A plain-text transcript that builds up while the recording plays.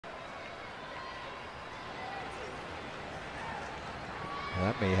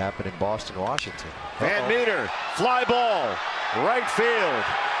That may happen in Boston, Washington. Vanmeter, fly ball, right field.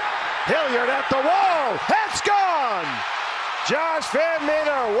 Hilliard at the wall. It's gone. Josh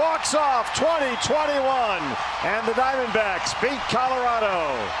Vanmeter walks off 2021, and the Diamondbacks beat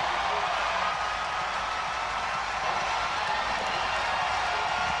Colorado.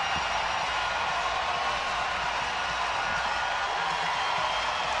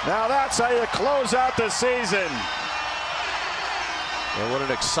 Now that's how you close out the season. Well, what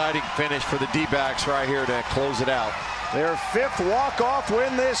an exciting finish for the D-backs right here to close it out. Their 5th walk-off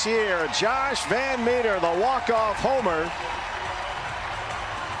win this year. Josh Vanmeter, the walk-off homer.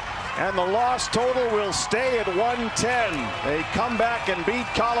 And the loss total will stay at 110. They come back and beat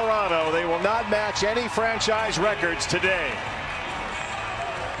Colorado. They will not match any franchise records today.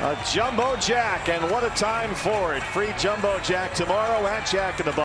 A jumbo jack, and what a time for it. Free jumbo jack tomorrow at Jack in the Box.